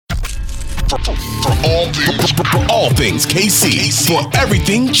For all things KC. For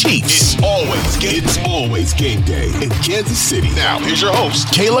everything Chiefs. It's always game day in Kansas City. Now, here's your host,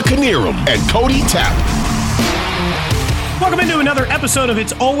 Kayla Knierim and Cody Tapp. Welcome into another episode of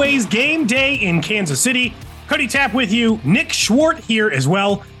It's Always Game Day in Kansas City. Cody Tapp with you. Nick Schwartz here as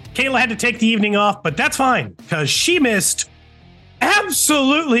well. Kayla had to take the evening off, but that's fine because she missed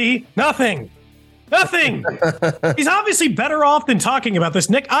absolutely nothing. Nothing. He's obviously better off than talking about this.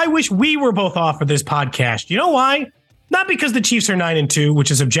 Nick, I wish we were both off for this podcast. You know why? Not because the Chiefs are 9-2, which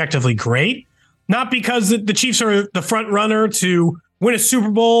is objectively great. Not because the Chiefs are the front runner to win a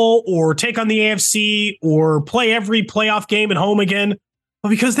Super Bowl or take on the AFC or play every playoff game at home again, but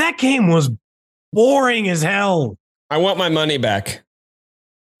because that game was boring as hell. I want my money back.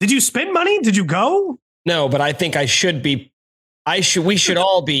 Did you spend money? Did you go? No, but I think I should be. We should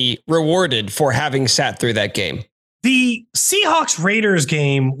all be rewarded for having sat through that game. The Seahawks-Raiders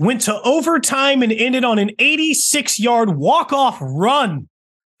game went to overtime and ended on an 86-yard walk-off run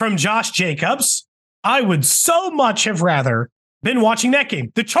from Josh Jacobs. I would so much have rather been watching that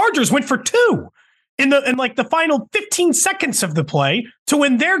game. The Chargers went for two in the final 15 seconds of the play to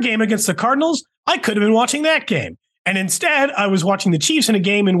win their game against the Cardinals. I could have been watching that game. And instead, I was watching the Chiefs in a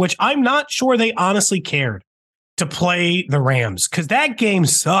game in which I'm not sure they honestly cared to play the Rams because that game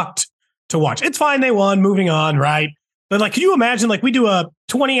sucked to watch. It's fine. They won. Moving on. Right. But can you imagine, we do a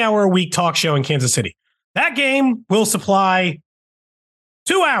 20-hour a week talk show in Kansas City. That game will supply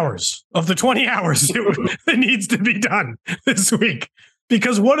 2 hours of the 20 hours that needs to be done this week.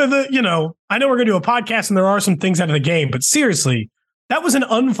 Because one of the, I know we're going to do a podcast and there are some things out of the game, but seriously, that was an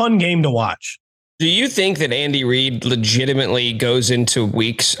unfun game to watch. Do you think that Andy Reid legitimately goes into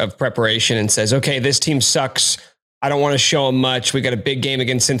weeks of preparation and says, okay, this team sucks. I don't want to show them much. We got a big game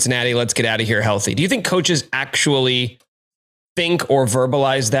against Cincinnati. Let's get out of here healthy. Do you think coaches actually think or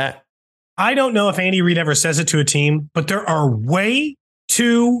verbalize that? I don't know if Andy Reid ever says it to a team, but there are way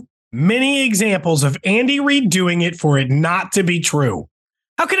too many examples of Andy Reid doing it for it not to be true.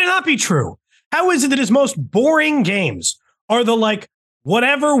 How can it not be true? How is it that his most boring games are the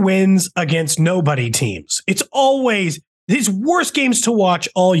whatever wins against nobody teams? It's always his worst games to watch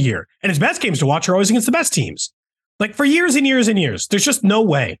all year. And his best games to watch are always against the best teams. For years and years and years, there's just no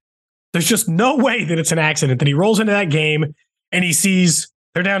way. There's just no way that it's an accident that he rolls into that game and he sees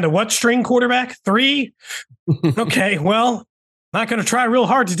they're down to what string quarterback? 3? Okay, well, not going to try real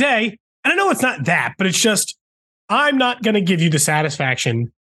hard today. And I know it's not that, but it's just, I'm not going to give you the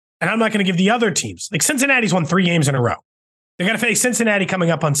satisfaction and I'm not going to give the other teams. Cincinnati's won 3 games in a row. They got to face Cincinnati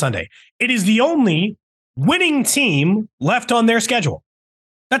coming up on Sunday. It is the only winning team left on their schedule.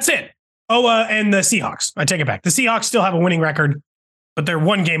 That's it. Oh, and the Seahawks. I take it back. The Seahawks still have a winning record, but they're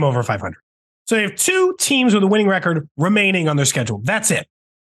 1 game over 500. So they have 2 teams with a winning record remaining on their schedule. That's it.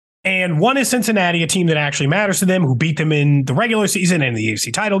 And one is Cincinnati, a team that actually matters to them, who beat them in the regular season and the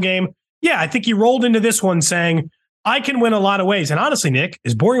AFC title game. Yeah, I think he rolled into this one saying, I can win a lot of ways. And honestly, Nick,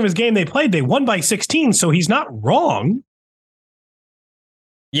 as boring of his game they played, they won by 16, so he's not wrong.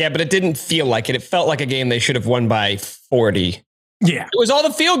 Yeah, but it didn't feel like it. It felt like a game they should have won by 40. Yeah. It was all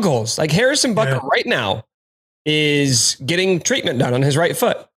the field goals. Harrison Butker right now is getting treatment done on his right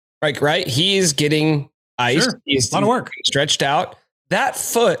foot. Right? He's getting ice. Sure. He's a lot of work. Stretched out. That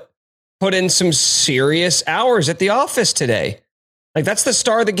foot put in some serious hours at the office today. That's the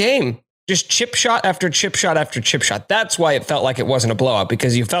star of the game. Just chip shot after chip shot after chip shot. That's why it felt like it wasn't a blowout,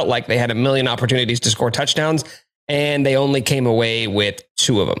 because you felt like they had a million opportunities to score touchdowns and they only came away with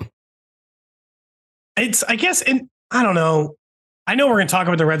 2 of them. I guess, and I don't know. I know we're going to talk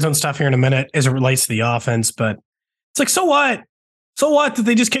about the red zone stuff here in a minute as it relates to the offense, but it's so what? So what? That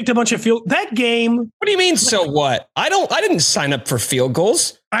they just kicked a bunch of that game? What do you mean, so what? I didn't sign up for field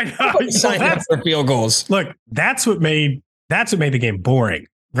goals. I know. Sign up for field goals. Look, that's what made the game boring,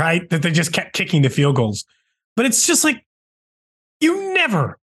 right? That they just kept kicking the field goals. But it's just you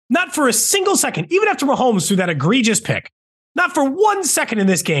never, not for a single second, even after Mahomes threw that egregious pick, not for 1 second in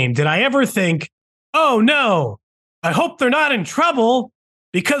this game did I ever think, oh no, I hope they're not in trouble,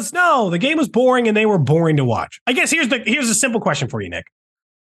 because no, the game was boring and they were boring to watch. I guess here's a simple question for you, Nick.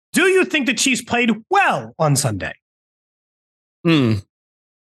 Do you think the Chiefs played well on Sunday?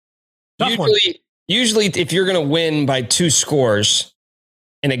 Usually if you're going to win by 2 scores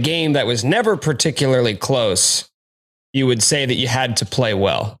in a game that was never particularly close, you would say that you had to play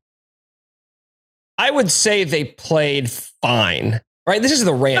well. I would say they played fine, right? This is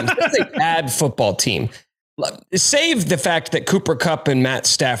the Rams. This is a bad football team. Save the fact that Cooper Kupp and Matt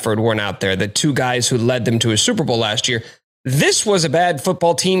Stafford weren't out there, the 2 guys who led them to a Super Bowl last year. This was a bad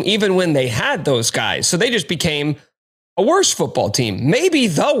football team even when they had those guys. So they just became a worse football team, maybe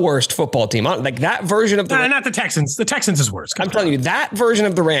the worst football team. Like that version of the not the Texans. The Texans is worse. I'm telling you, that version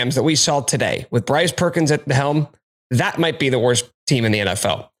of the Rams that we saw today with Bryce Perkins at the helm, that might be the worst team in the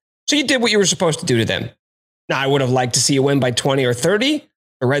NFL. So you did what you were supposed to do to them. Now, I would have liked to see you win by 20 or 30.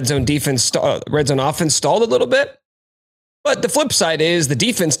 The red zone offense stalled a little bit. But the flip side is the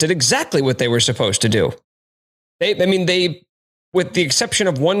defense did exactly what they were supposed to do. They, with the exception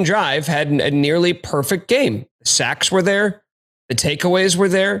of one drive, had a nearly perfect game. The sacks were there. The takeaways were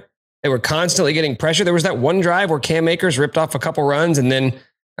there. They were constantly getting pressure. There was that one drive where Cam Akers ripped off a couple runs and then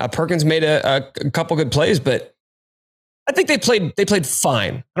Perkins made a couple good plays, but I think they played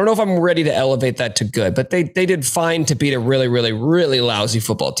fine. I don't know if I'm ready to elevate that to good, but they did fine to beat a really, really, really lousy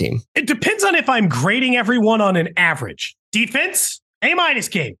football teom. It depends on if I'm grading everyone on an average. Defense, A-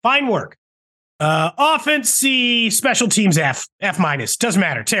 game, fine work. Offense, C, special teams, F minus. Doesn't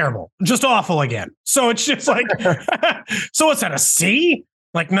matter. Terrible. Just awful again. So it's just like, so what's that, a C?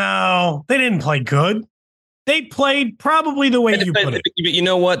 Like, no, they didn't play good. They played probably the way you put it. But you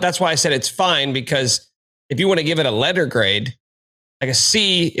know what? That's why I said it's fine, because if you want to give it a letter grade, like a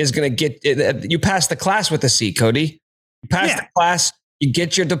C is going to get, you pass the class with a C, Cody. You pass the class, you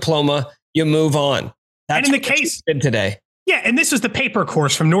get your diploma, you move on. That's and in the case did today. Yeah, and this is the paper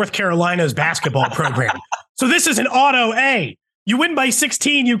course from North Carolina's basketball program. So this is an auto A. You win by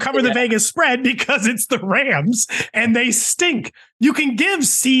 16, you cover the Vegas spread because it's the Rams and they stink. You can give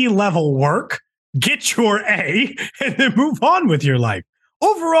C level work, get your A, and then move on with your life.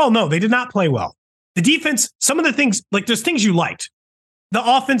 Overall, no, they did not play well. The defense, some of the things, like there's things you liked. The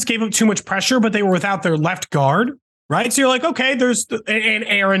offense gave up too much pressure, but they were without their left guard, right? So you're like, okay, and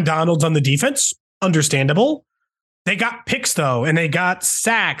Aaron Donald's on the defense. Understandable. They got picks though, and they got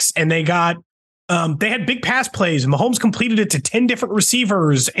sacks, and they got they had big pass plays, and Mahomes completed it to 10 different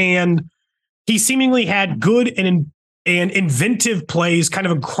receivers, and he seemingly had good and inventive plays kind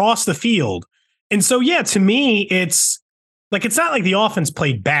of across the field. And so, yeah, to me, it's not like the offense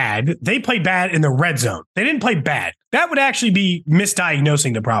played bad. They played bad in the red zone. They didn't play bad. That would actually be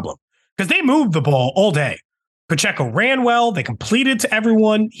misdiagnosing the problem because they moved the ball all day. Pacheco ran well. They completed to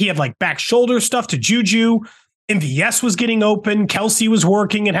everyone. He had like back shoulder stuff to Juju. MVS was getting open. Kelsey was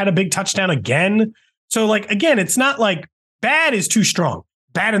working and had a big touchdown again. So, like, again, it's not like bad is too strong.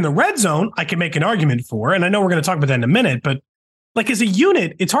 Bad in the red zone, I can make an argument for. And I know we're going to talk about that in a minute. But, like, as a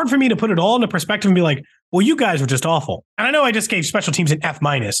unit, it's hard for me to put it all into perspective and be like, well, you guys were just awful. And I know I just gave special teams an F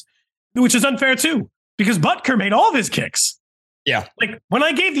minus, which is unfair, too, because Butker made all of his kicks. Yeah. Like, when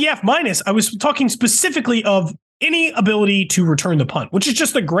I gave the F minus, I was talking specifically of any ability to return the punt, which is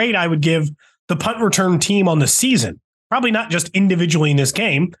just the grade I would give the punt return team on the season. Probably not just individually in this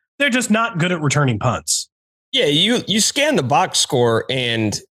game. They're just not good at returning punts. Yeah, you scan the box score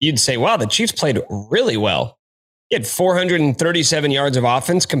and you'd say, wow, the Chiefs played really well. You had 437 yards of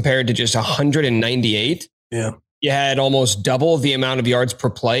offense compared to just 198. Yeah. You had almost double the amount of yards per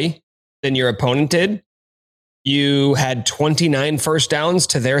play than your opponent did. You had 29 first downs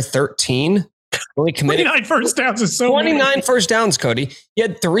to their 13. Only committed 29 first downs is so 29 many. First downs, Cody. You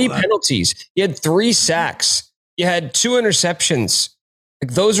had 3 penalties. You had 3 sacks. You had 2 interceptions.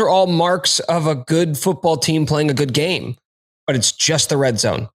 Like, those are all marks of a good football team playing a good game. But it's just the red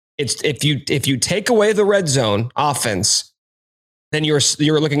zone. It's if you take away the red zone offense, then you're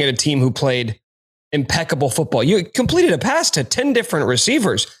looking at a team who played impeccable football. You completed a pass to 10 different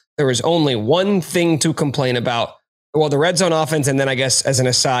receivers. There was only one thing to complain about. Well, the red zone offense, and then I guess as an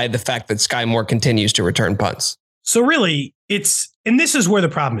aside, the fact that Sky Moore continues to return punts. So really, and this is where the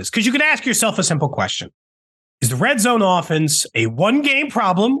problem is, because you could ask yourself a simple question. Is the red zone offense a one-game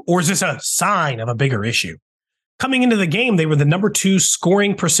problem, or is this a sign of a bigger issue? Coming into the game, they were the number 2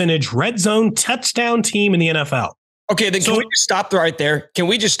 scoring percentage red zone touchdown team in the NFL. Okay, then can we just stop right there? Can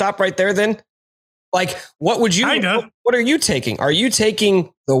we just stop right there then? Like, what would you, what are you taking? Are you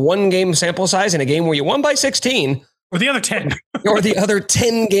taking the 1-game sample size in a game where you won by 16? Or the other 10. Or the other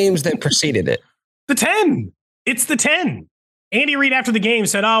 10 games that preceded it? The 10. It's the 10. Andy Reid after the game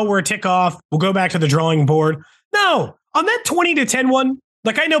said, oh, we're a tick off. We'll go back to the drawing board. No, on that 20-10 one,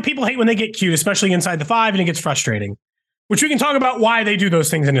 like, I know people hate when they get cute, especially inside the 5, and it gets frustrating, which we can talk about why they do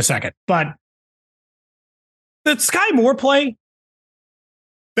those things in a second. But the Sky Moore play,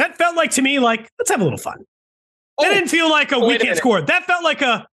 that felt like, to me, like, let's have a little fun. That didn't feel like we can't score. That felt like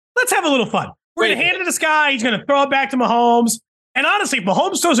let's have a little fun. We're going to hand it to Sky. He's going to throw it back to Mahomes. And honestly, if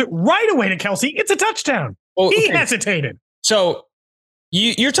Mahomes throws it right away to Kelsey, it's a touchdown. He hesitated. So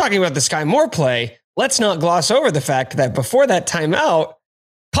you're talking about the Sky Moore play. Let's not gloss over the fact that before that timeout,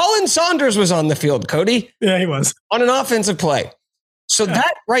 Colin Saunders was on the field, Cody. Yeah, he was. On an offensive play. So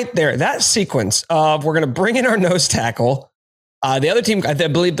that right there, that sequence of we're going to bring in our nose tackle. The other team, I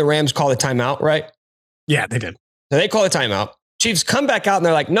believe the Rams call the timeout, right? Yeah, they did. So they call the timeout. Chiefs come back out and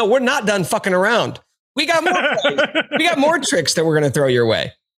they're like, no, we're not done fucking around. We got more plays. We got more tricks that we're going to throw your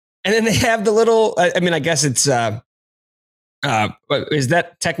way. And then they have the little, I mean, I guess it's, is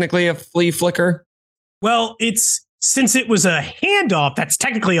that technically a flea flicker? Well, since it was a handoff, that's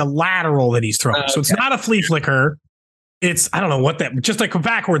technically a lateral that he's throwing. So it's not a flea flicker. It's, I don't know what that, just like a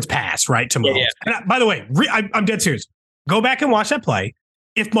backwards pass, right? To Mahomes. Yeah. And by the way, I'm dead serious. Go back and watch that play.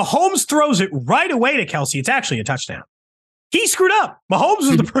 If Mahomes throws it right away to Kelce, it's actually a touchdown. He screwed up. Mahomes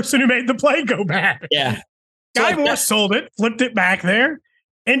was the person who made the play go back. Yeah. Guy Moore sold it, flipped it back there,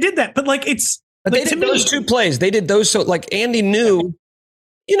 and did that. But like it's but like, they did those two plays. They did those so like Andy knew,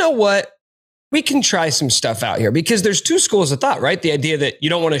 you know what? We can try some stuff out here because there's two schools of thought, right? The idea that you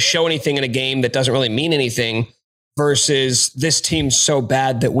don't want to show anything in a game that doesn't really mean anything versus this team's so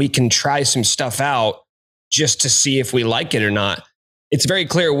bad that we can try some stuff out just to see if we like it or not. It's very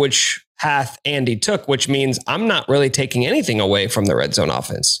clear which path Andy took, which means I'm not really taking anything away from the red zone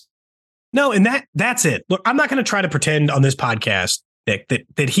offense. No, and that's it. Look, I'm not going to try to pretend on this podcast, Nick, that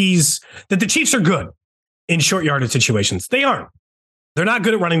the Chiefs are good in short yardage situations. They aren't. They're not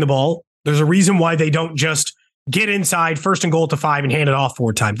good at running the ball. There's a reason why they don't just get inside 1st and goal to 5 and hand it off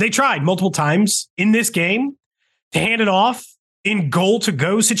 4 times. They tried multiple times in this game to hand it off in goal to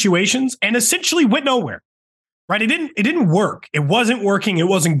go situations and essentially went nowhere. Right? It didn't work. It wasn't working. It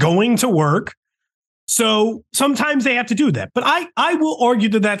wasn't going to work. So sometimes they have to do that. But I will argue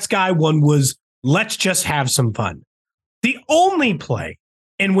that Sky one was let's just have some fun. The only play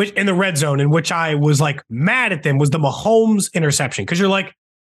in the red zone in which I was like mad at them was the Mahomes interception. Because you're like,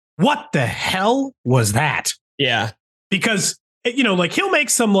 what the hell was that? Yeah. Because, you know, like he'll make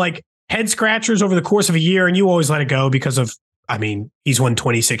some like head scratchers over the course of a year and you always let it go because of, I mean, he's won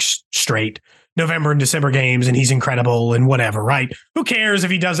 26 straight November and December games and he's incredible and whatever, right? Who cares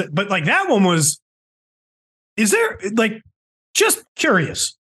if he does it? But like that one is there like, just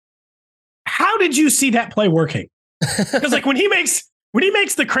curious. How did you see that play working? Because like when he makes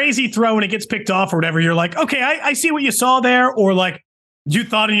the crazy throw and it gets picked off or whatever, you're like, okay, I see what you saw there. Or like you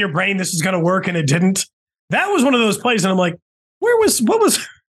thought in your brain this is going to work and it didn't. That was one of those plays. And I'm like, what was,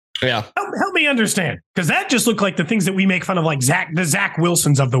 yeah. Help me understand. Because that just looked like the things that we make fun of, like the Zach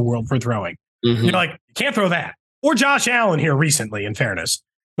Wilsons of the world for throwing. Mm-hmm. You're like, you can't throw that. Or Josh Allen here recently, in fairness.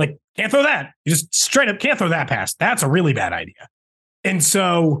 Like, can't throw that. You just straight up can't throw that pass. That's a really bad idea. And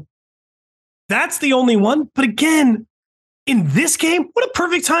so that's the only one. But again, in this game, what a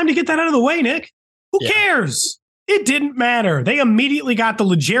perfect time to get that out of the way, Nick. Who cares? It didn't matter. They immediately got the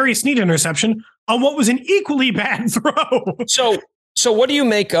L'Jarius Sneed interception on what was an equally bad throw. So what do you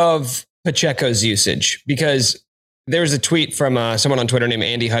make of Pacheco's usage? Because there's a tweet from someone on Twitter named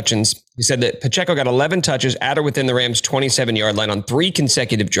Andy Hutchins who said that Pacheco got 11 touches at or within the Rams' 27-yard line on 3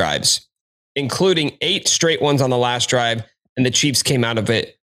 consecutive drives, including 8 straight ones on the last drive, and the Chiefs came out of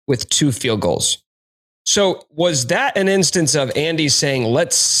it with 2 field goals. So was that an instance of Andy saying,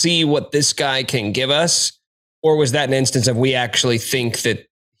 let's see what this guy can give us? Or was that an instance of we actually think that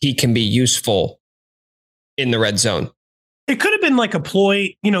he can be useful in the red zone? It could have been like a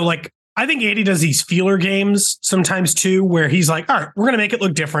ploy, you know, like I think Andy does these feeler games sometimes too, where he's like, all right, we're going to make it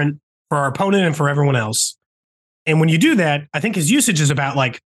look different for our opponent and for everyone else. And when you do that, I think his usage is about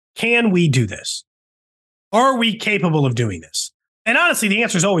like, can we do this? Are we capable of doing this? And honestly, the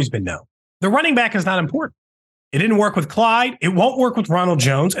answer has always been no. The running back is not important. It didn't work with Clyde. It won't work with Ronald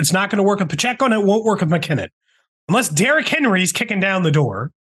Jones. It's not going to work with Pacheco, and it won't work with McKinnon. Unless Derrick Henry's kicking down the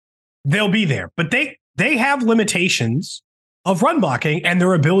door, they'll be there. But they have limitations of run blocking and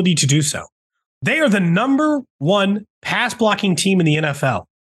their ability to do so. They are the number 1 pass blocking team in the NFL.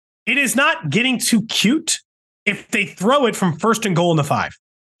 It is not getting too cute if they throw it from 1st and goal in the 5.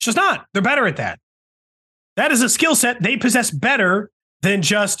 It's just not. They're better at that. That is a skill set they possess better than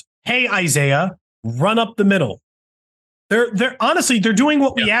just, hey, Isaiah, run up the middle. They're honestly, they're doing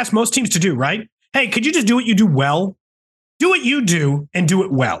what we ask most teams to do, right? Hey, could you just do what you do well? Do what you do and do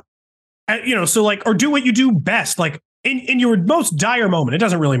it well. So like, or do what you do best. Like in your most dire moment, it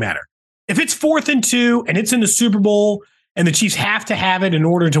doesn't really matter. If it's 4th and 2 and it's in the Super Bowl and the Chiefs have to have it in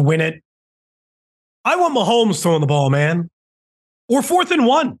order to win it, I want Mahomes throwing the ball, man. Or 4th and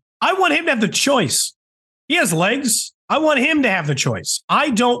 1. I want him to have the choice. He has legs. I want him to have the choice. I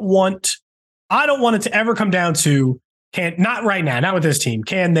don't want it to ever come down to, not right now, not with this team.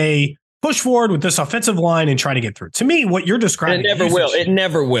 Can they push forward with this offensive line and try to get through? To me, what you're describing. It never will. It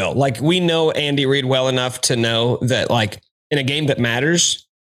never will. Like, we know Andy Reid well enough to know that, like, in a game that matters,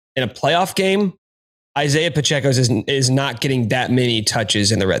 in a playoff game, Isaiah Pacheco is not getting that many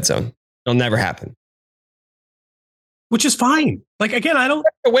touches in the red zone. It'll never happen. Which is fine. Like, again, I don't...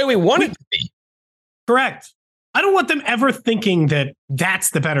 That's the way we want it to be. Correct. I don't want them ever thinking that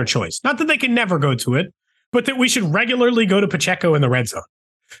that's the better choice. Not that they can never go to it, but that we should regularly go to Pacheco in the red zone.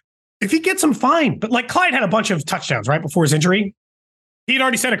 If he gets them, fine. But like Clyde had a bunch of touchdowns right before his injury. He had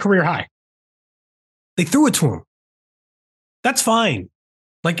already set a career high. They threw it to him. That's fine.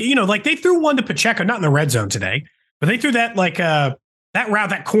 Like, like they threw one to Pacheco, not in the red zone today, but they threw that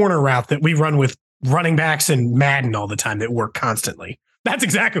that corner route that we run with running backs and Madden all the time that work constantly. That's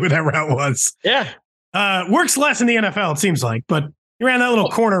exactly what that route was. Yeah. Works less in the NFL, it seems like, but he ran that little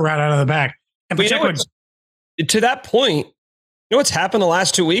corner route out of the back. And Pacheco, to that point, what's happened the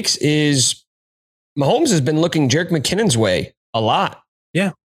last 2 weeks is Mahomes has been looking Jerick McKinnon's way a lot.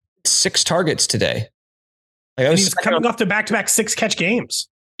 Yeah. 6 targets today. He's coming off to back-to-back 6-catch games.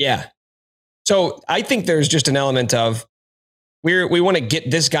 Yeah. So I think there's just an element of we want to get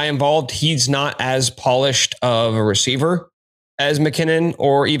this guy involved. He's not as polished of a receiver as McKinnon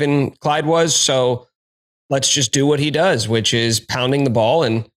or even Clyde was. So let's just do what he does, which is pounding the ball.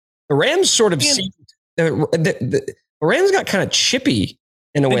 And the Rams sort of the Rams got kind of chippy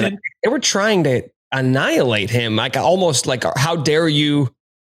in a way. Like they were trying to annihilate him. Like almost like, how dare you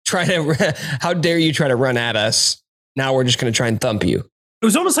try to run at us? Now we're just going to try and thump you. It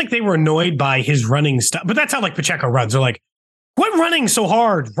was almost like they were annoyed by his running stuff, but that's how like Pacheco runs. They're like, quit running so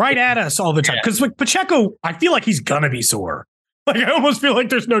hard right at us all the time. Because like Pacheco, I feel like he's going to be sore. Like I almost feel like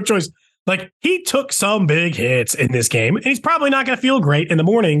there's no choice. Like he took some big hits in this game and he's probably not going to feel great in the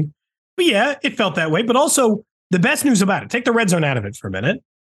morning. But yeah, it felt that way. But also the best news about it, take the red zone out of it for a minute.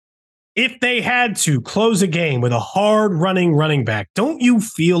 If they had to close a game with a hard running back, don't you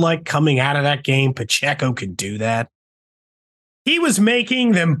feel like coming out of that game, Pacheco could do that? He was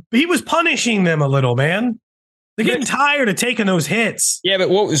punishing them a little, man. They're getting tired of taking those hits. Yeah,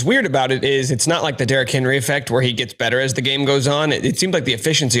 but what was weird about it is it's not like the Derrick Henry effect where he gets better as the game goes on. It seemed like the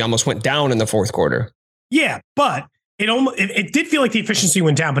efficiency almost went down in the fourth quarter. Yeah, but it did feel like the efficiency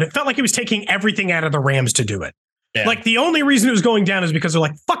went down, but it felt like he was taking everything out of the Rams to do it. Yeah. Like the only reason it was going down is because they're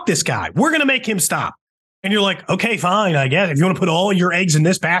like, fuck this guy. We're going to make him stop. And you're like, okay, fine, I guess. If you want to put all your eggs in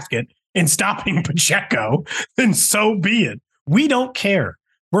this basket and stopping Pacheco, then so be it. We don't care.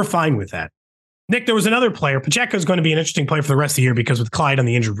 We're fine with that. Nick, there was another player. Pacheco is going to be an interesting player for the rest of the year because with Clyde on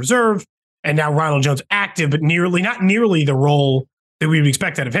the injured reserve and now Ronald Jones active, but not nearly the role that we would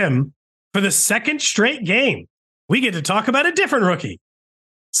expect out of him. For the second straight game, we get to talk about a different rookie,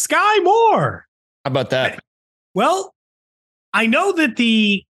 Sky Moore. How about that? Well, I know that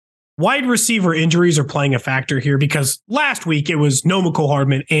the wide receiver injuries are playing a factor here because last week it was no Mecole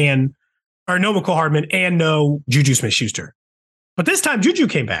Hardman and no Juju Smith-Schuster. But this time Juju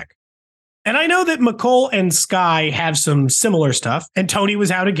came back. And I know that Mecole and Sky have some similar stuff, and Tony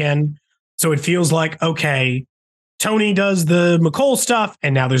was out again. So it feels like, okay, Tony does the Mecole stuff,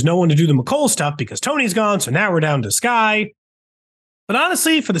 and now there's no one to do the Mecole stuff because Tony's gone. So now we're down to Sky. But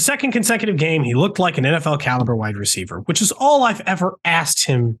honestly, for the second consecutive game, he looked like an NFL caliber wide receiver, which is all I've ever asked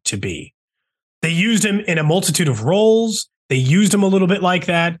him to be. They used him in a multitude of roles. They used him a little bit like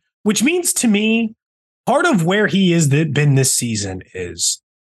that, which means to me, part of where he has been this season is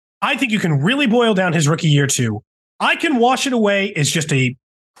I think you can really boil down his rookie year to, I can wash it away as just a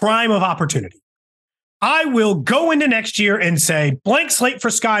crime of opportunity. I will go into next year and say, blank slate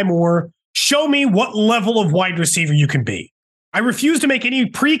for Sky Moore, show me what level of wide receiver you can be. I refuse to make any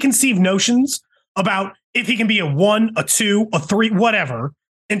preconceived notions about if he can be a 1, a 2, a 3, whatever,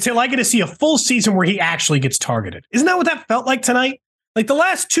 until I get to see a full season where he actually gets targeted. Isn't that what that felt like tonight? Like the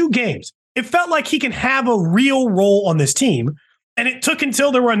last 2 games, it felt like he can have a real role on this team. And it took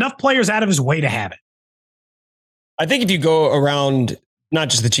until there were enough players out of his way to have it. I think if you go around, not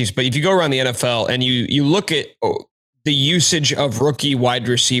just the Chiefs, but if you go around the NFL and you look at the usage of rookie wide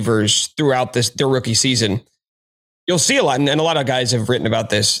receivers throughout their rookie season, you'll see a lot, and a lot of guys have written about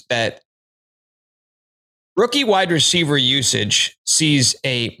this, that rookie wide receiver usage sees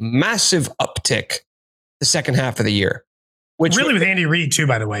a massive uptick the second half of the year. Which really with Andy Reid too,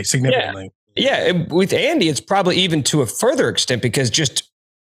 by the way, significantly. Yeah, with Andy, it's probably even to a further extent because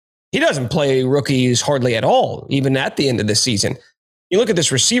he doesn't play rookies hardly at all, even at the end of the season. You look at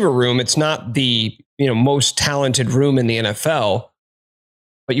this receiver room, it's not the most talented room in the NFL,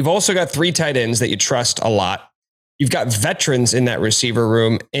 but you've also got 3 tight ends that you trust a lot. You've got veterans in that receiver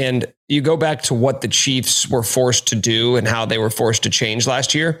room, and you go back to what the Chiefs were forced to do and how they were forced to change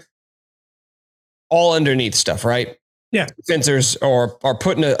last year. All underneath stuff, right? Yeah. Defenders are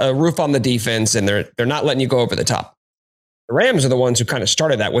putting a roof on the defense, and they're not letting you go over the top. The Rams are the ones who kind of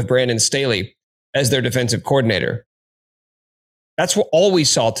started that with Brandon Staley. as their defensive coordinator. That's all we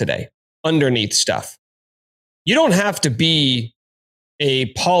saw today, underneath stuff. You don't have to be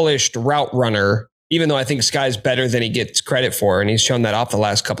a polished route runner, even though I think Sky's better than he gets credit for, and he's shown that off the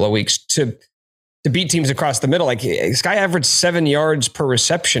last couple of weeks, to beat teams across the middle. Like, Sky averaged 7 yards per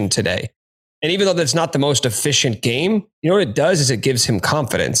reception today. And even though that's not the most efficient game, you know what it does is it gives him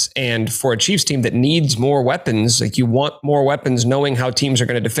confidence. And for a Chiefs team that needs more weapons, like, you want more weapons, knowing how teams are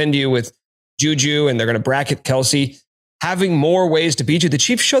going to defend you with Juju and they're going to bracket Kelce, having more ways to beat you. The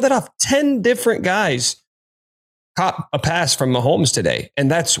Chiefs show that off. 10 different guys caught a pass from Mahomes today.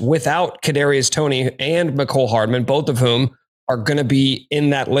 And that's without Kadarius Toney and Mecole Hardman, both of whom are going to be in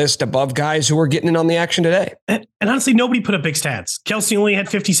that list above guys who are getting in on the action today. And honestly, nobody put up big stats. Kelce only had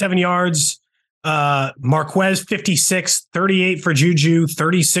 57 yards. Marquez 56, 38 for Juju,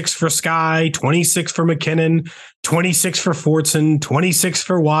 36 for Sky, 26 for McKinnon, 26 for Fortson, 26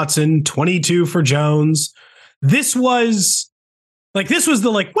 for Watson, 22 for Jones. This was what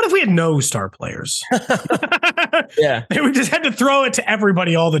if we had no star players? Yeah. We just had to throw it to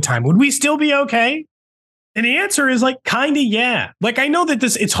everybody all the time. Would we still be okay? And the answer is kind of, yeah. I know that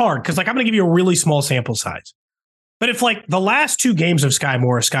it's hard because I'm going to give you a really small sample size. But if the last 2 games of Sky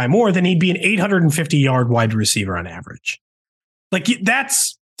Moore, then he'd be an 850-yard wide receiver on average.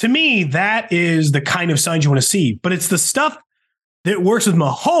 That's, to me, that is the kind of signs you want to see. But it's the stuff that works with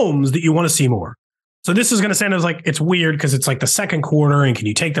Mahomes that you want to see more. So this is going to sound as it's weird because it's the second quarter and can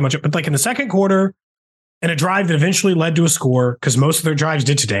you take that much? But in the second quarter and a drive that eventually led to a score, because most of their drives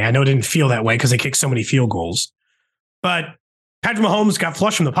did today. I know it didn't feel that way because they kicked so many field goals. But Patrick Mahomes got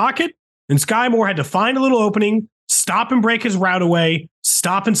flushed from the pocket and Sky Moore had to find a little opening, stop and break his route away,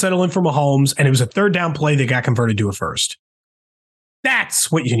 stop and settle in for Mahomes, and it was a third down play that got converted to a first.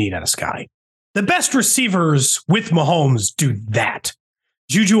 That's what you need out of Sky. The best receivers with Mahomes do that.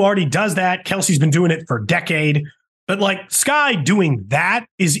 Juju already does that. Kelce's been doing it for a decade. But Sky doing that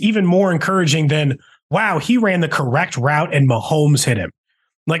is even more encouraging than, wow, he ran the correct route and Mahomes hit him.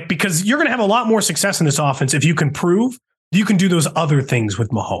 Because you're going to have a lot more success in this offense if you can prove you can do those other things with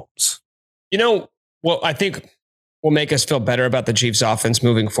Mahomes. You know, what I think will make us feel better about the Chiefs offense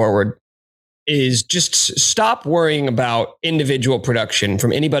moving forward is just stop worrying about individual production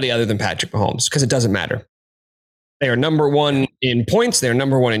from anybody other than Patrick Mahomes, because it doesn't matter. They are number 1 in points. They're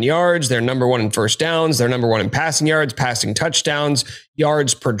number 1 in yards. They're number 1 in first downs. They're number 1 in passing yards, passing touchdowns,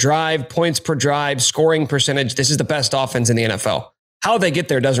 yards per drive, points per drive, scoring percentage. This is the best offense in the NFL. How they get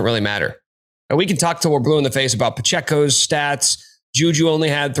there doesn't really matter. And we can talk till we're blue in the face about Pacheco's stats. Juju only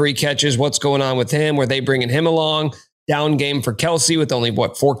had 3 catches. What's going on with him? Were they bringing him along? Down game for Kelce with only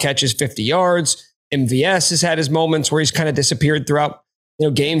 4 catches, 50 yards. MVS has had his moments where he's kind of disappeared throughout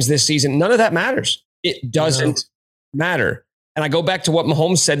games this season. None of that matters. It doesn't matter. And I go back to what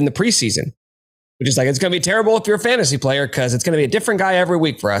Mahomes said in the preseason, which is it's going to be terrible if you're a fantasy player because it's going to be a different guy every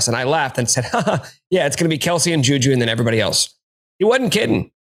week for us. And I laughed and said, yeah, it's going to be Kelce and Juju and then everybody else. He wasn't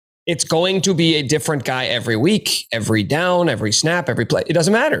kidding. It's going to be a different guy every week, every down, every snap, every play. It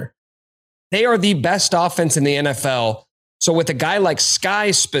doesn't matter. They are the best offense in the NFL. So with a guy like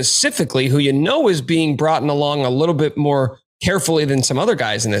Sky specifically, who is being brought along a little bit more carefully than some other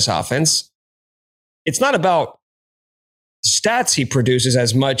guys in this offense, it's not about stats he produces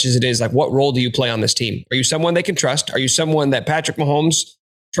as much as it is what role do you play on this team? Are you someone they can trust? Are you someone that Patrick Mahomes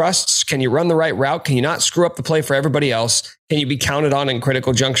trusts? Can you run the right route? Can you not screw up the play for everybody else? Can you be counted on in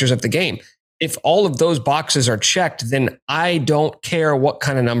critical junctures of the game? If all of those boxes are checked, then I don't care what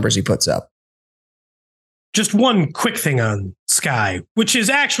kind of numbers he puts up. Just one quick thing on Sky, which is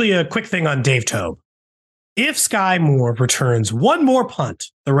actually a quick thing on Dave Toub. If Sky Moore returns one more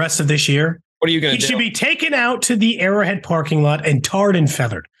punt the rest of this year, what are you going to do? He should be taken out to the Arrowhead parking lot and tarred and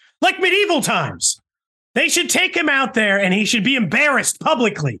feathered. Like medieval times. They should take him out there and he should be embarrassed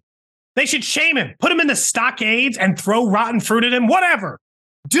publicly. They should shame him, put him in the stockades and throw rotten fruit at him, whatever.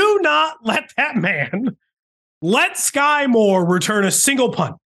 Do not let that man let Sky Moore return a single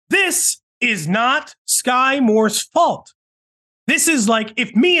punt. This is not Sky Moore's fault. This is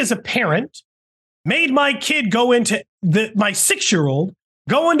if me as a parent made my kid go into my 6-year-old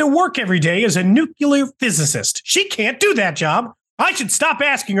go into work every day as a nuclear physicist. She can't do that job. I should stop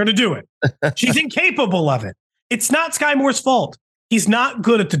asking her to do it. She's incapable of it. It's not Sky Moore's fault. He's not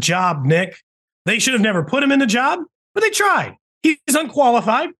good at the job, Nick. They should have never put him in the job, but they tried. He's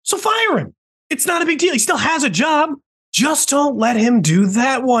unqualified, so fire him. It's not a big deal. He still has a job. Just don't let him do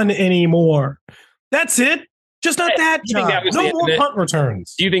that one anymore. That's it. Just not that job. No more punt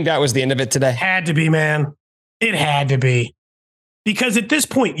returns. Do you think that was the end of it today? Had to be, man. It had to be. Because at this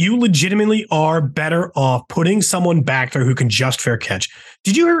point, you legitimately are better off putting someone back there who can just fair catch.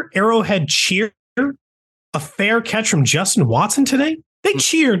 Did you hear Arrowhead cheer a fair catch from Justin Watson today? They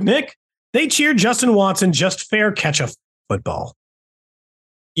cheered, Nick. They cheered Justin Watson just fair catch a football.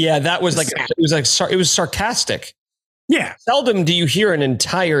 Yeah, that was it was sarcastic. Yeah. Seldom do you hear an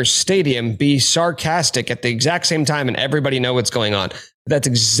entire stadium be sarcastic at the exact same time and everybody know what's going on. That's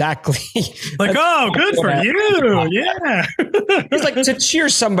exactly like, oh, good for you. Yeah. It's like to cheer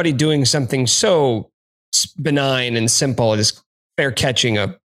somebody doing something so benign and simple as fair catching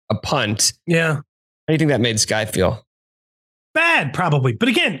a punt. Yeah. How do you think that made Sky feel? Bad, probably. But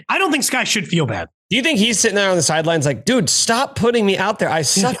again, I don't think Sky should feel bad. Do you think he's sitting there on the sidelines like, dude, stop putting me out there. I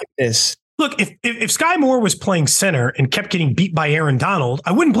suck at this. Look, if Sky Moore was playing center and kept getting beat by Aaron Donald,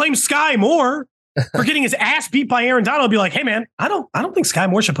 I wouldn't blame Sky Moore for getting his ass beat by Aaron Donald. I'd be like, hey man, I don't think Sky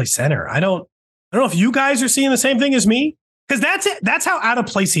Moore should play center. I don't know if you guys are seeing the same thing as me, because that's it. That's how out of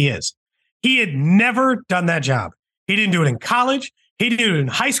place he is. He had never done that job. He didn't do it in college. He didn't do it in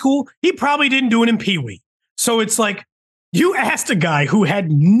high school. He probably didn't do it in Pee Wee. So it's like you asked a guy who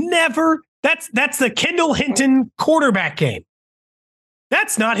had never. That's the Kendall Hinton quarterback game.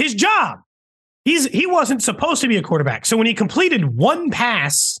 That's not his job. He wasn't supposed to be a quarterback. So when he completed one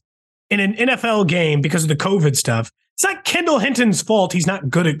pass in an NFL game because of the COVID stuff, it's not Kendall Hinton's fault he's not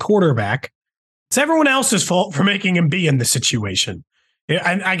good at quarterback. It's everyone else's fault for making him be in this situation.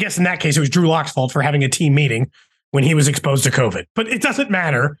 I guess in that case, it was Drew Lock's fault for having a team meeting when he was exposed to COVID. But it doesn't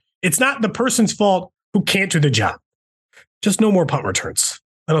matter. It's not the person's fault who can't do the job. Just no more punt returns.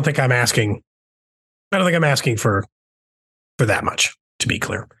 I don't think I'm asking for that much, to be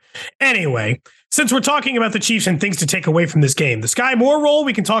clear. Anyway, since we're talking about the Chiefs and things to take away from this game, the Sky Moore role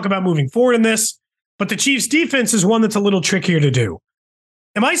we can talk about moving forward in this, but the Chiefs defense is one that's a little trickier to do.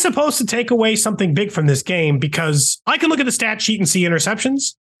 Am I supposed to take away something big from this game? Because I can look at the stat sheet and see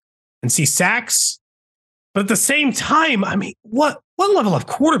interceptions and see sacks, but at the same time, I mean, what level of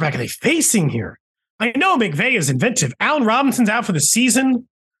quarterback are they facing here? I know McVay is inventive. Allen Robinson's out for the season.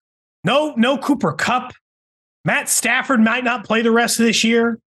 No Cooper Kupp. Matt Stafford might not play the rest of this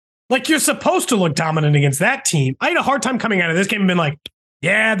year. Like, you're supposed to look dominant against that team. I had a hard time coming out of this game and been like,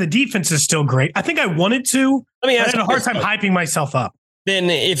 yeah, the defense is still great. I think I wanted to. I had a hard time hyping myself up. Then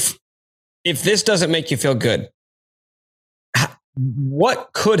if this doesn't make you feel good,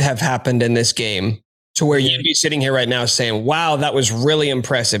 what could have happened in this game to where you'd be sitting here right now saying, wow, that was really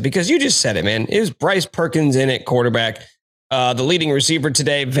impressive? Because you just said it, man. It was Bryce Perkins in at quarterback. The leading receiver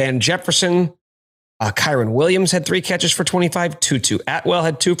today, Van Jefferson. Kyron Williams had 3 catches for 25. Tutu Atwell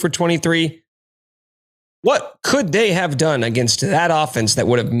had 2 for 23. What could they have done against that offense that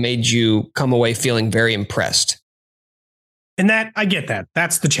would have made you come away feeling very impressed? And that, I get that.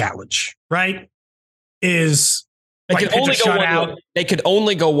 That's the challenge, right? Is they could only go one way. They could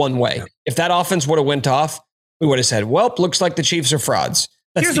only go one way. Yeah. If that offense would have went off, we would have said, well, looks like the Chiefs are frauds.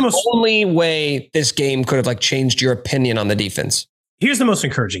 That's the only way this game could have changed your opinion on the defense. Here's the most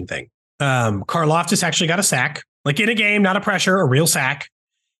encouraging thing. Karlaftis actually got a sack, in a game, not a pressure, a real sack.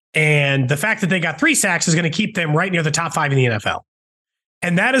 And the fact that they got 3 sacks is going to keep them right near the top 5 in the NFL.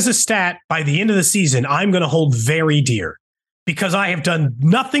 And that is a stat by the end of the season I'm going to hold very dear, because I have done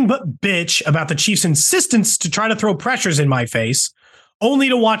nothing but bitch about the Chiefs' insistence to try to throw pressures in my face, only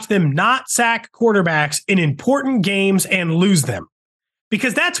to watch them not sack quarterbacks in important games and lose them.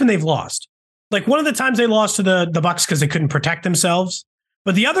 Because that's when they've lost. One of the times they lost to the Bucs because they couldn't protect themselves.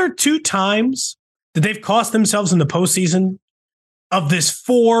 But the other 2 times that they've cost themselves in the postseason of this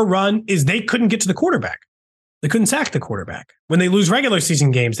 4 run is they couldn't get to the quarterback. They couldn't sack the quarterback. When they lose regular season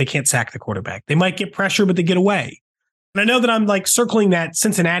games, they can't sack the quarterback. They might get pressure, but they get away. And I know that I'm circling that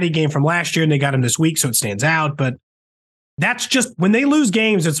Cincinnati game from last year and they got him this week, so it stands out. But that's just when they lose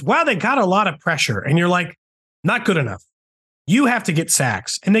games, it's, wow, they got a lot of pressure. And you're like, not good enough. You have to get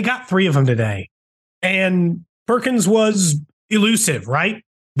sacks. And they got 3 of them today. And Perkins was elusive, right?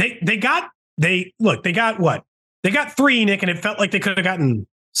 They got what? They got 3, Nick, and it felt like they could have gotten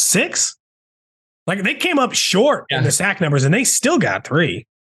 6. They came up short in the sack numbers and they still got 3.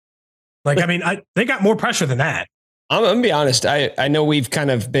 They got more pressure than that. I'm going to be honest. I know we've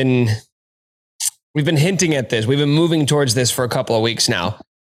been hinting at this. We've been moving towards this for a couple of weeks now.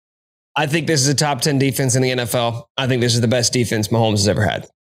 I think this is a top 10 defense in the NFL. I think this is the best defense Mahomes has ever had.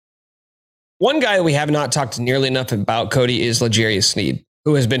 One guy that we have not talked nearly enough about, Cody, is L'Jarius Sneed,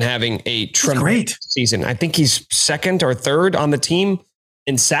 who has been having a tremendous season. I think he's 2nd or 3rd on the team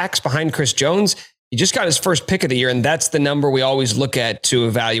in sacks behind Chris Jones. He just got his first pick of the year, and that's the number we always look at to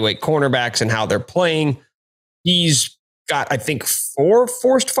evaluate cornerbacks and how they're playing. He's got, I think, 4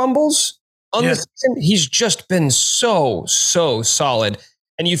 forced fumbles on the season. He's just been so solid.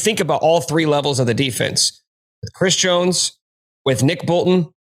 And you think about all 3 levels of the defense with Chris Jones, with Nick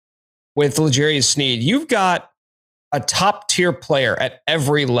Bolton, with L'Jarius Sneed, you've got a top tier player at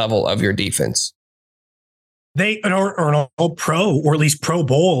every level of your defense. Or an all pro, or at least Pro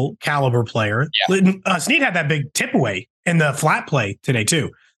Bowl caliber player. Yeah. Sneed had that big tip away in the flat play today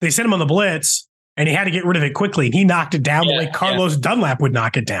too. They sent him on the blitz and he had to get rid of it quickly. He knocked it down the way Carlos Dunlap would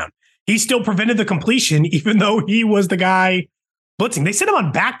knock it down. He still prevented the completion, even though he was the guy blitzing. They sent him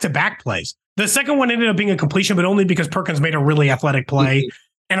on back-to-back plays. The second one ended up being a completion, but only because Perkins made a really athletic play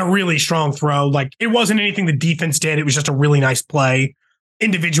and a really strong throw. Like, it wasn't anything the defense did. It was just a really nice play,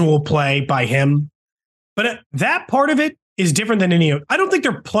 individual play by him. But that part of it is different than any of. I don't think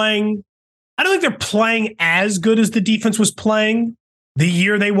they're playing as good as the defense was playing the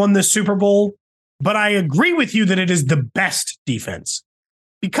year they won the Super Bowl. But I agree with you that it is the best defense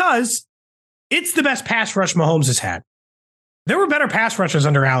because it's the best pass rush Mahomes has had. There were better pass rushers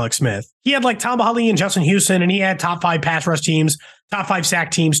under Alex Smith. He had like Tom Bahali and Justin Houston, and he had top 5 pass rush teams, top 5 sack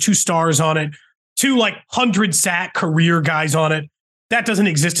teams, 2 stars on it, 2 like 100 sack career guys on it. That doesn't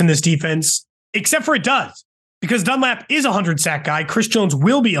exist in this defense, except for it does. Because Dunlap is a 100 sack guy. Chris Jones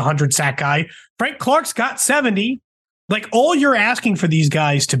will be a 100 sack guy. Frank Clark's got 70. Like, all you're asking for these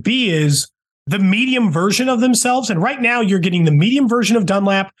guys to be is the medium version of themselves. And right now you're getting the medium version of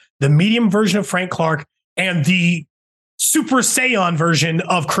Dunlap, the medium version of Frank Clark, and the Super Saiyan version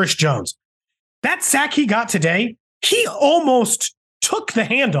of Chris Jones. That sack he got today, he almost took the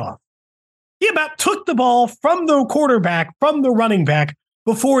handoff. He about took the ball from the quarterback, from the running back,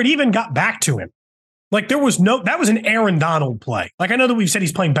 before it even got back to him. Like, that was an Aaron Donald play. Like, I know that we've said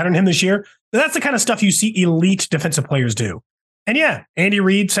he's playing better than him this year, but that's the kind of stuff you see elite defensive players do. And yeah, Andy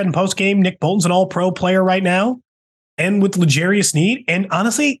Reid said in postgame, Nick Bolton's an all-pro player right now. And with L'Jarius Sneed, and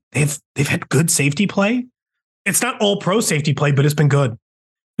honestly, they've had good safety play. It's not all-pro safety play, but it's been good.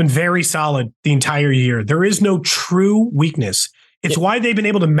 Been very solid the entire year. There is no true weakness. It's why they've been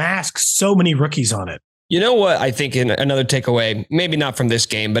able to mask so many rookies on it. You know what I think in another takeaway, maybe not from this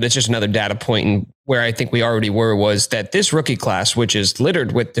game, but it's just another data point and where I think we already were, was that this rookie class, which is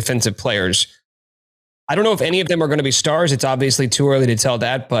littered with defensive players, I don't know if any of them are going to be stars. It's obviously too early to tell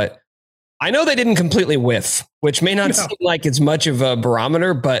that, but I know they didn't completely whiff, which may not seem like it's much of a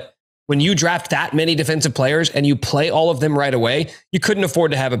barometer, but when you draft that many defensive players and you play all of them right away, you couldn't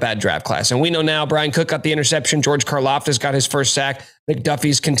afford to have a bad draft class. And we know now Brian Cook got the interception. George Karlaftis got his first sack.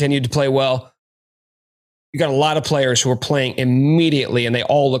 McDuffie's continued to play well. You got a lot of players who are playing immediately and they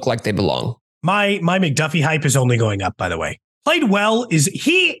all look like they belong. My McDuffie hype is only going up, by the way. Played well is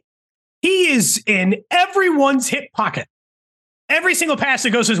he is in everyone's hip pocket. Every single pass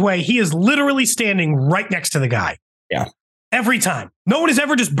that goes his way, he is literally standing right next to the guy. Yeah. Every time. No one is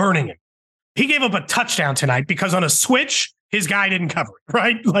ever just burning him. He gave up a touchdown tonight because on a switch, his guy didn't cover it,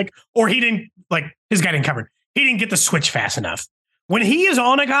 right? His guy didn't cover it. He didn't get the switch fast enough. When he is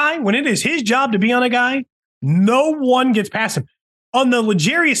on a guy, when it is his job to be on a guy, no one gets past him. On the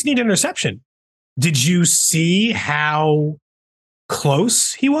L'Jarius Sneed interception, did you see how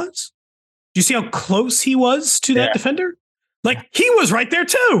close he was? Did you see how close he was to that defender? Like, he was right there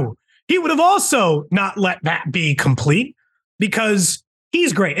too. He would have also not let that be complete because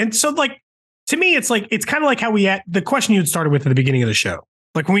he's great. And so, like, to me, it's kind of like how we had the question you had started with at the beginning of the show.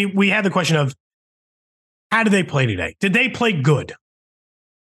 Like, when we had the question of, how did they play today? Did they play good?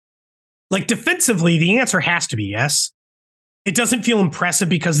 Like, defensively, the answer has to be yes. It doesn't feel impressive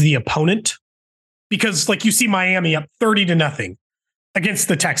because of the opponent. Because, like, you see Miami up 30-0 against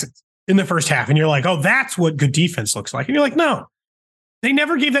the Texans in the first half. And you're like, oh, that's what good defense looks like. And you're like, no, they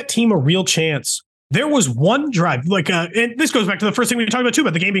never gave that team a real chance. There was one drive, and this goes back to the first thing we talked about too,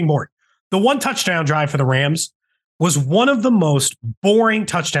 about the game being boring. The one touchdown drive for the Rams was one of the most boring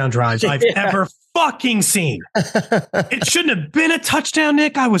touchdown drives I've ever fucking seen. It shouldn't have been a touchdown,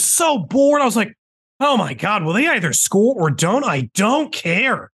 Nick. I was so bored. I was like, oh my God, will they either score or don't? I don't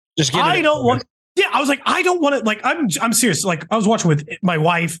care. Just give it. I don't want. Yeah, I was like, I don't want to. Like, I'm serious. Like, I was watching with my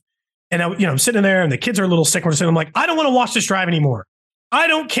wife, and I'm sitting there, and the kids are a little sick. I'm like, I don't want to watch this drive anymore. I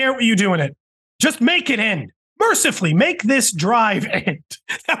don't care what you do in it. Just make it end. Mercifully, make this drive end.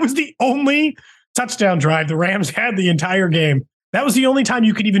 That was the only touchdown drive the Rams had the entire game. That was the only time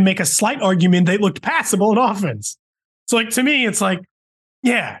you could even make a slight argument they looked passable in offense. So, like, to me, it's like,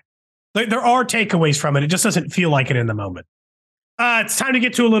 yeah, there are takeaways from it. It just doesn't feel like it in the moment. It's time to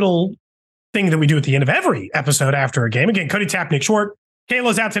get to a little thing that we do at the end of every episode after a game. Again, Cody Tapp, Nick Short.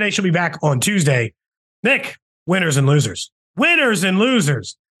 Kayla's out today. She'll be back on Tuesday. Nick, winners and losers. Winners and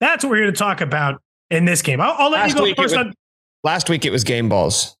losers. That's what we're here to talk about in this game. I'll let you go first. Last week it was game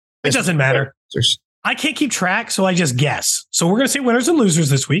balls. It doesn't matter. I can't keep track, so I just guess. So we're going to say winners and losers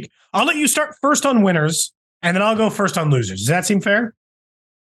this week. I'll let you start first on winners, and then I'll go first on losers. Does that seem fair?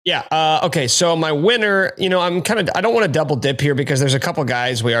 Yeah. Okay. So my winner, I don't want to double dip here because there's a couple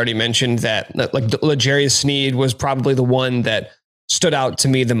guys we already mentioned that like L'Jarius Sneed was probably the one that stood out to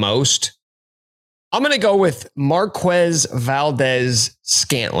me the most. I'm going to go with Marquez Valdez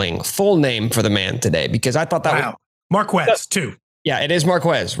Scantling, full name for the man today, because I thought that was Marquez too. Yeah, it is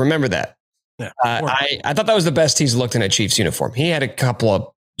Marquez. Remember that. Yeah, I thought that was the best he's looked in a Chiefs uniform. He had a couple of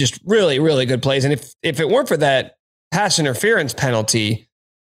just really, really good plays. And if it weren't for that pass interference penalty,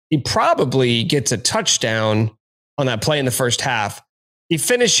 he probably gets a touchdown on that play in the first half. He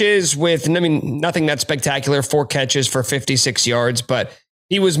finishes with, nothing that spectacular, 4 catches for 56 yards, but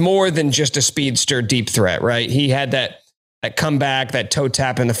he was more than just a speedster deep threat, right? He had that comeback, that toe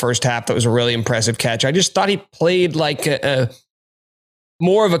tap in the first half. That was a really impressive catch. I just thought he played like a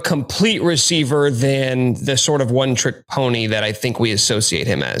more of a complete receiver than the sort of one trick pony that I think we associate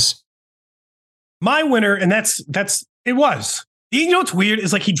him as. My winner, and that's it was. You know what's weird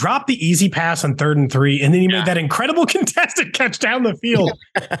is like he dropped the easy pass on 3rd and 3, and then he made that incredible contested catch down the field.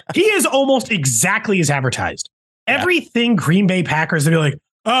 He is almost exactly as advertised. Everything Green Bay Packers, they'll be like,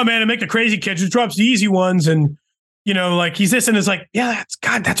 oh man, I make the crazy catches, drops the easy ones, and like he's this, and it's like, yeah,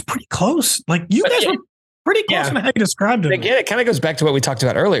 that's pretty close. Like you guys were pretty close on how you described him. Again, it kind of goes back to what we talked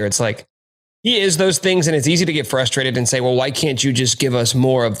about earlier. It's like he is those things, and it's easy to get frustrated and say, well, why can't you just give us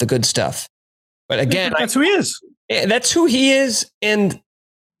more of the good stuff? But again, that's who he is. That's who he is. And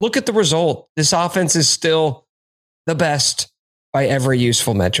look at the result. This offense is still the best by every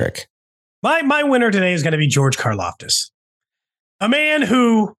useful metric. My winner today is going to be George Karlaftis, a man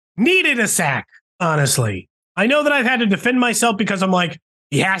who needed a sack, honestly. I know that I've had to defend myself because I'm like,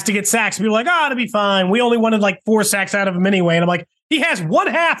 he has to get sacks. People are like, it'll be fine. We only wanted like 4 sacks out of him anyway. And I'm like, he has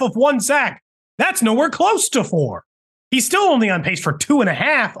 1/2 of 1 sack. That's nowhere close to 4. He's still only on pace for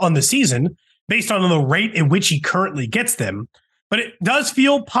 2.5 on the season, based on the rate at which he currently gets them. But it does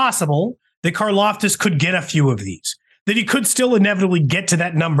feel possible that Karlaftis could get a few of these, that he could still inevitably get to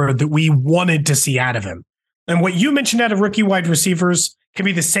that number that we wanted to see out of him. And what you mentioned out of rookie wide receivers can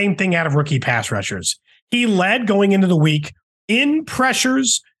be the same thing out of rookie pass rushers. He led going into the week in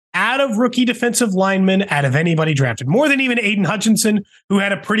pressures out of rookie defensive linemen, out of anybody drafted, more than even Aiden Hutchinson, who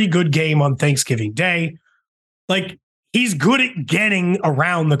had a pretty good game on Thanksgiving Day. Like, he's good at getting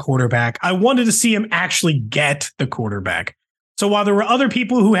around the quarterback. I wanted to see him actually get the quarterback. So while there were other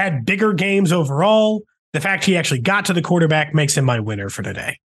people who had bigger games overall, the fact he actually got to the quarterback makes him my winner for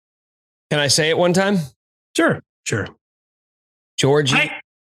today. Can I say it one time? Sure. Georgie,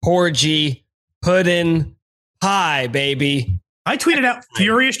 Porgy, Puddin' Pie, baby. I tweeted out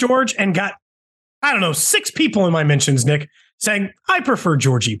Furious George and got, 6 people in my mentions, Nick, saying, I prefer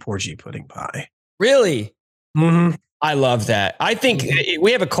Georgie Porgy Pudding Pie. Really? Mm-hmm. I love that. I think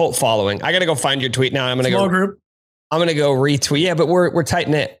we have a cult following. I got to go find your tweet now. I'm going to go retweet. Yeah, but we're tight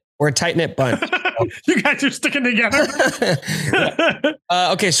knit. We're a tight knit bunch. You guys are sticking together.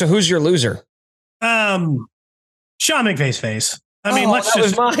 Okay, so who's your loser? Sean McVay's face.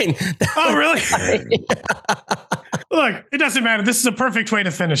 Was mine. Oh, really? Look, it doesn't matter. This is a perfect way to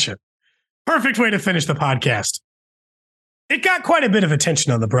finish it. Perfect way to finish the podcast. It got quite a bit of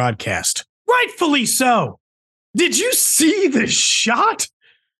attention on the broadcast. Rightfully so. Did you see the shot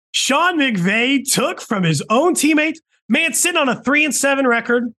Sean McVay took from his own teammate? Man, sitting on a 3-7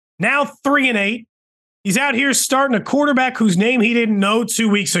 record, now 3-8. He's out here starting a quarterback whose name he didn't know 2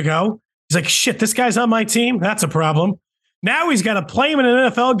 weeks ago. He's like, shit, this guy's on my team. That's a problem. Now he's got to play him in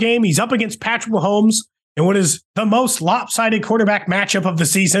an NFL game. He's up against Patrick Mahomes in what is the most lopsided quarterback matchup of the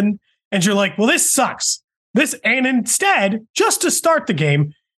season. And you're like, well, this sucks. And instead, just to start the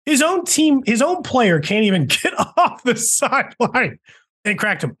game, his own team, his own player can't even get off the sideline and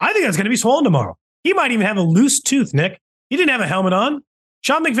cracked him. I think that's going to be swollen tomorrow. He might even have a loose tooth, Nick. He didn't have a helmet on.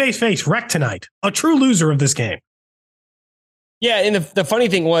 Sean McVay's face wrecked tonight. A true loser of this game. Yeah, and the funny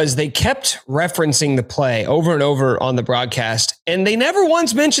thing was they kept referencing the play over and over on the broadcast, and they never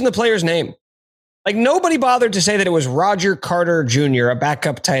once mentioned the player's name. Like, nobody bothered to say that it was Roger Carter Jr., a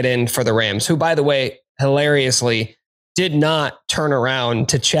backup tight end for the Rams, who, by the way, hilariously did not turn around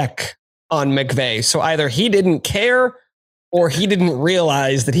to check on McVay. So either he didn't care or he didn't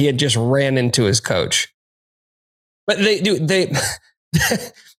realize that he had just ran into his coach. But the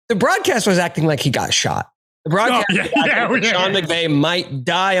broadcast was acting like he got shot. The broadcast Sean McVay might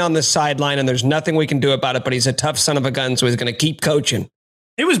die on the sideline and there's nothing we can do about it, but he's a tough son of a gun, so he's going to keep coaching.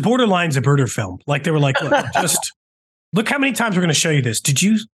 It was borderline Zapruder film. Like, they were like, look how many times we're going to show you this. Did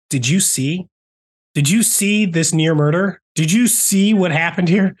you see this near murder? Did you see what happened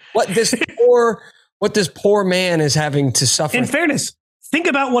here? What this poor man is having to suffer. In fairness, think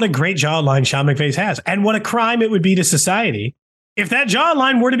about what a great jawline Sean McVay has and what a crime it would be to society if that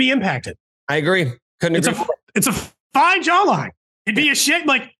jawline were to be impacted. I agree. Couldn't agree. It's a fine jawline. It'd be a shit.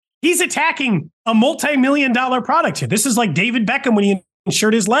 Like, he's attacking a multi-million-dollar product here. This is like David Beckham when he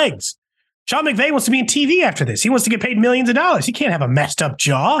insured his legs. Sean McVay wants to be in TV after this. He wants to get paid millions of dollars. He can't have a messed up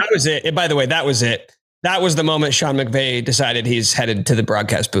jaw. That was it. And by the way, that was it. That was the moment Sean McVay decided he's headed to the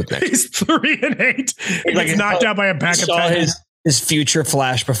broadcast booth next. He's 3-8. He gets knocked out by a backup. Saw his future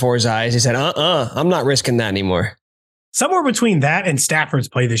flash before his eyes. He said, I'm not risking that anymore. Somewhere between that and Stafford's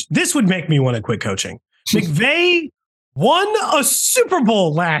play this would make me want to quit coaching. McVay won a Super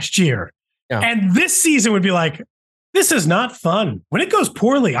Bowl last year. Yeah. And this season would be like, this is not fun. When it goes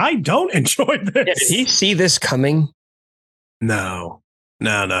poorly, I don't enjoy this. Yeah, did he see this coming? No.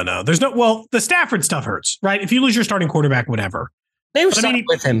 There's no, the Stafford stuff hurts, right? If you lose your starting quarterback, whatever. They were stuck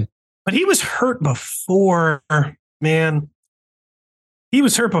with him. But he was hurt before, man. He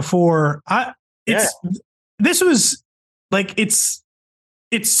was hurt before. This was like, it's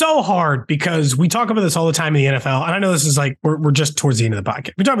so hard because we talk about this all the time in the NFL. And I know this is like, we're just towards the end of the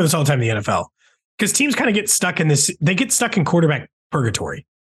podcast. We talk about this all the time in the NFL because teams kind of get stuck in this. They get stuck in quarterback purgatory.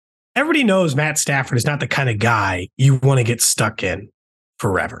 Everybody knows Matt Stafford is not the kind of guy you want to get stuck in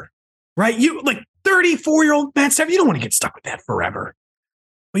forever, right? You like 34-year-old Matt Stafford, you don't want to get stuck with that forever.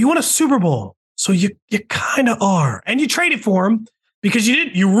 But you won a Super Bowl. So you kind of are. And you traded for him because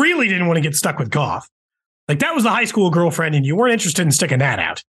you really didn't want to get stuck with Goff. Like, that was the high school girlfriend and you weren't interested in sticking that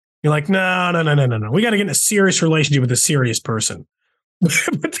out. You're like, no. We got to get in a serious relationship with a serious person.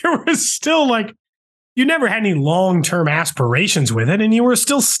 But there was still like, you never had any long-term aspirations with it and you were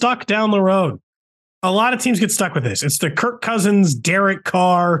still stuck down the road. A lot of teams get stuck with this. It's the Kirk Cousins, Derek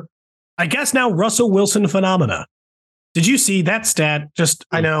Carr, I guess now Russell Wilson phenomena. Did you see that stat?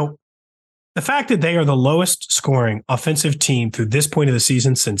 I know the fact that they are the lowest scoring offensive team through this point of the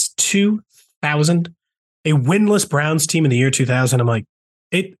season since 2000, a winless Browns team in the year 2000. I'm like,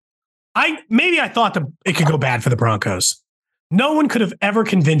 I thought it could go bad for the Broncos. No one could have ever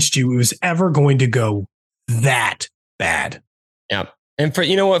convinced you it was ever going to go that bad. Yeah. And for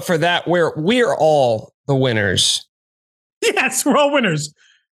that, we're all the winners. Yes, we're all winners.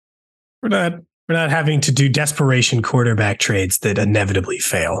 We're not having to do desperation quarterback trades that inevitably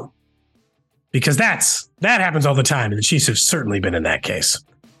fail. Because that happens all the time, and the Chiefs have certainly been in that case.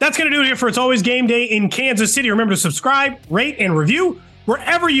 That's going to do it here for It's Always Game Day in Kansas City. Remember to subscribe, rate, and review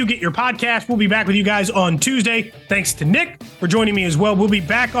wherever you get your podcast. We'll be back with you guys on Tuesday. Thanks to Nick for joining me as well. We'll be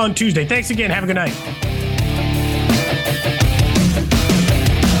back on Tuesday. Thanks again. Have a good night.